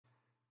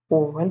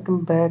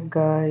Welcome back,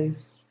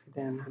 guys, with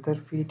another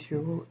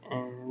video,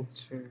 and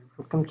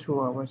welcome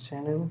to our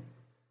channel,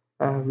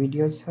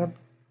 Videos Hub.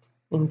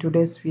 In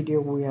today's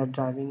video, we are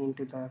diving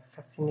into the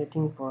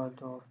fascinating world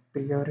of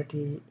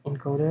priority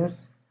encoders.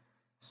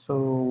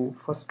 So,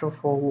 first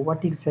of all,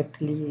 what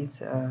exactly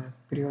is a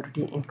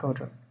priority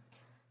encoder?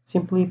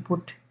 Simply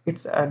put,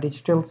 it's a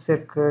digital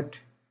circuit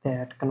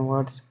that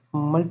converts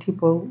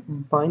multiple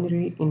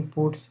binary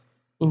inputs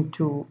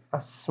into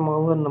a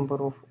smaller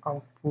number of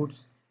outputs.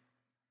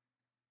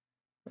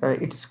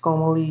 It's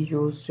commonly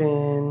used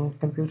in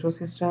computer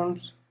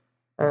systems.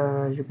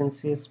 You can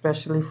see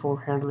especially for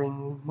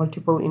handling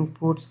multiple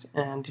inputs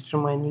and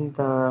determining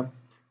the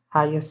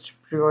highest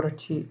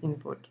priority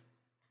input.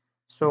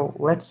 So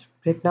let's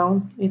break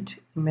down it.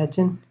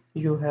 Imagine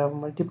you have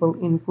multiple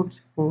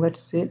inputs.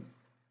 Let's say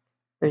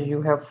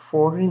you have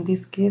four in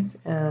this case,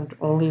 and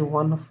only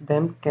one of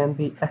them can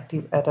be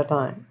active at a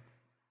time,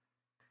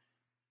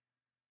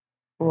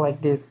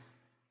 like this.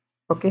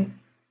 Okay.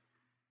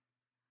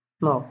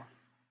 Now,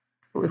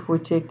 if we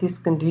take this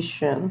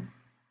condition,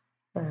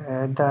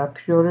 the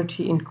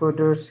priority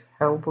encoders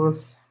help us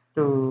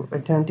to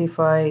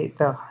identify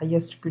the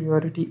highest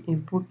priority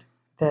input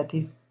that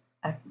is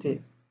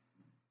active.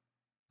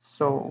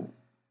 So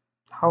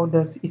how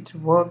does it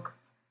work?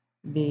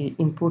 The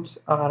inputs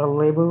are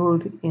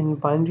labeled in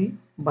binary.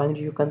 Binary,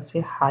 you can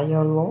say high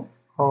or low,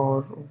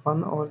 or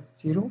 1 or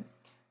 0,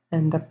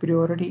 and the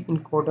priority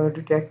encoder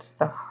detects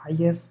the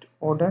highest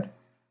order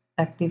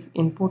active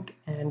input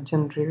and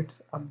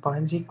generates a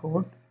binary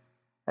code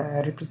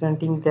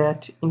representing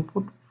that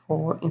input.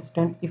 For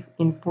instance, if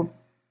input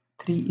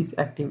 3 is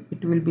active,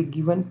 it will be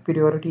given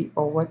priority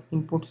over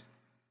inputs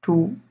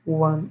 2,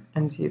 1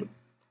 and 0.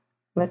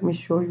 Let me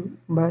show you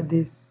by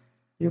this.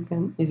 You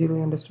can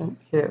easily understand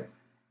here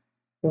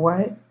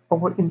why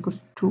our inputs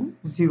 2,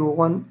 0,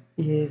 1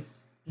 is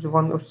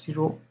 1 or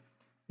 0.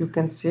 You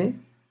can say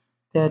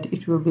that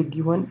it will be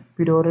given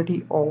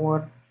priority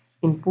over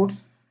inputs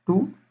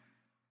 2,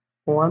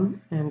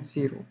 1 and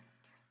 0.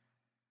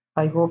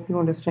 I hope you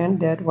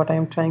understand that what I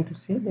am trying to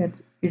say, that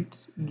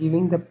it's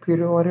giving the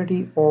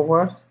priority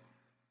over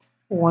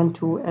 1,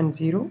 2 and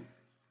 0.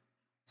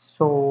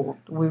 So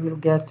we will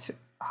get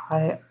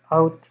high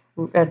out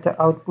at the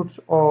outputs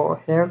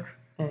or here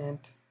and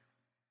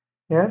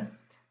here.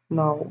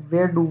 Now,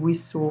 where do we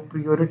saw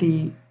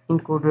priority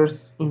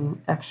encoders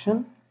in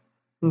action?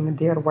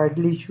 They are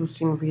widely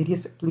used in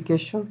various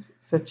applications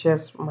such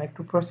as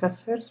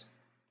microprocessors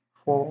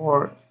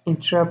for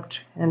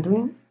interrupt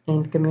handling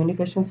and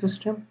communication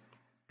system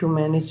to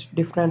manage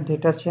different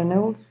data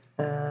channels,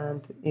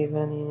 and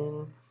even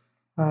in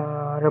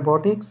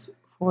robotics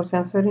for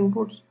sensor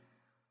inputs.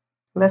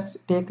 Let's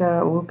take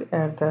a look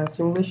at the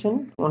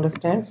simulation to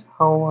understand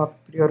how a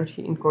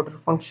priority encoder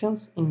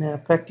functions in a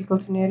practical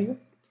scenario.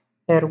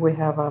 Here we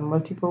have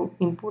multiple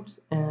inputs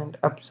and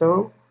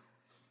observe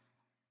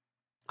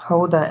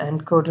how the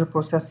encoder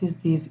processes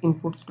these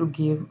inputs to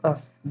give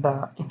us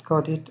the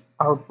encoded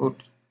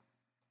output.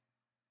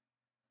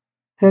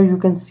 Here you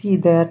can see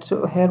that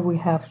here we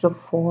have the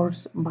four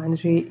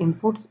binary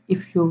inputs.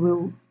 If you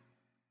will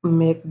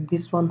make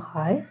this one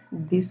high,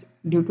 this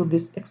due to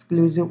this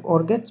exclusive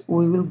OR gates,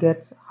 we will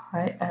get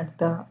high at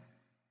the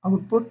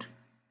output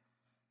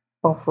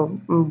of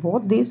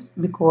both these,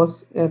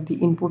 because the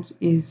inputs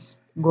is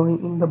going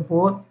in the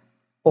both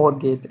OR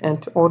gate,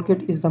 and OR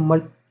gate is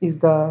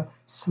the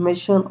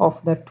summation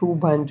of the two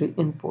binary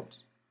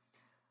inputs.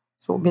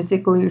 So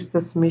basically it's the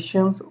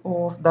summations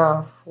of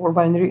the four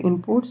binary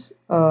inputs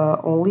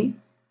only.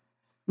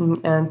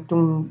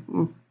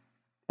 And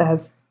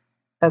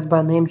as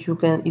by names you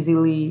can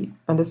easily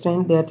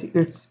understand that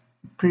it's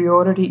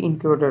priority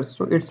encoders,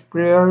 so it's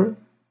prior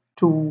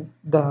to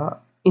the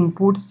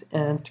inputs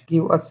and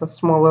give us a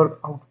smaller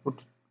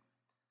output.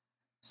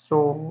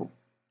 So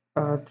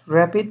to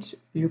wrap it,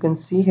 you can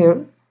see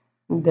here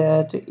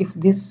that if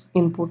this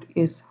input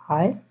is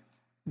high,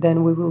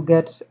 then we will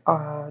get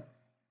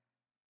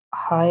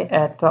high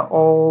at the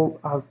all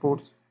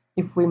outputs.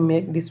 If we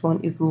make this one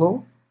is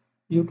low,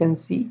 you can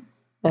see,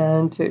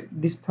 and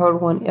this third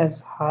one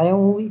as high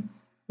only,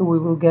 we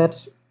will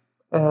get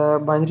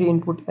binary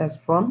input as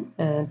 1,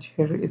 and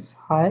here is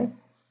high.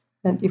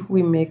 And if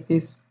we make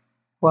this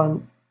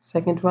one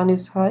second one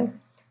is high,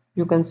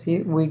 you can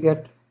see we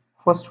get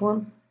first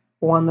one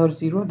 1 or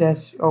 0,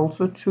 that's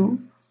also 2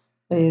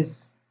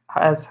 is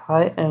as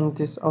high, and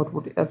this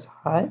output as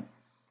high.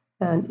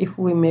 And if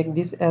we make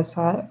this as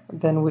high,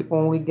 then we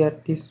only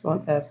get this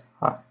one as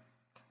high.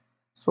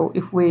 So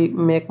if we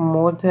make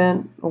more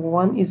than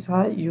 1 is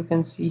high, you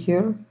can see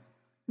here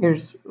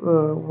it's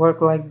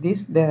work like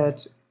this,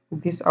 that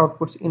this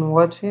outputs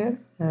invert here,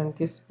 and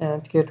this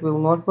AND gate will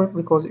not work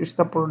because it's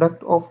the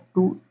product of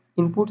two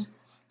inputs.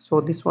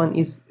 So this one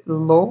is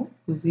low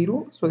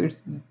 0, so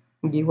it's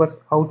give us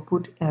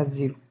output as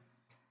 0.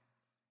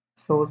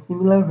 So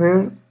similar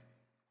here,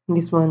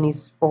 this one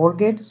is OR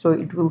gate, so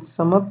it will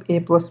sum up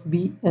a plus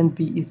b, and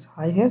b is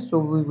high here, so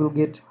we will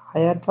get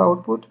higher the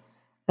output.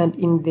 And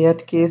in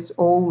that case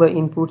all the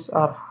inputs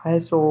are high,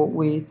 so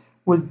we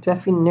will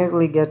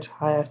definitely get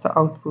higher the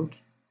output.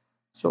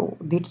 So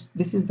this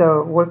is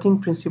the working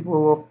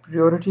principle of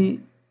priority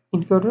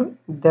encoder.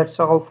 That's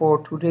all for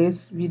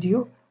today's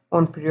video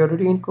on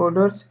priority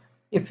encoders.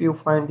 If you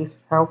find this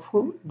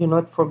helpful, do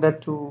not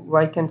forget to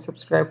like and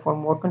subscribe for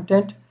more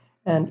content.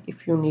 And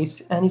if you need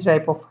any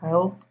type of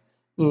help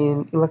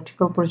in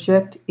electrical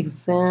project,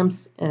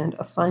 exams and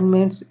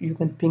assignments, you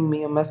can ping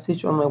me a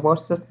message on my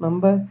WhatsApp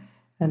number,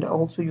 and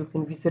also you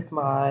can visit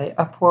my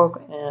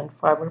Upwork and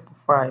Fiverr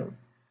profile.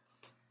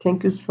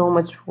 Thank you so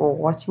much for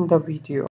watching the video.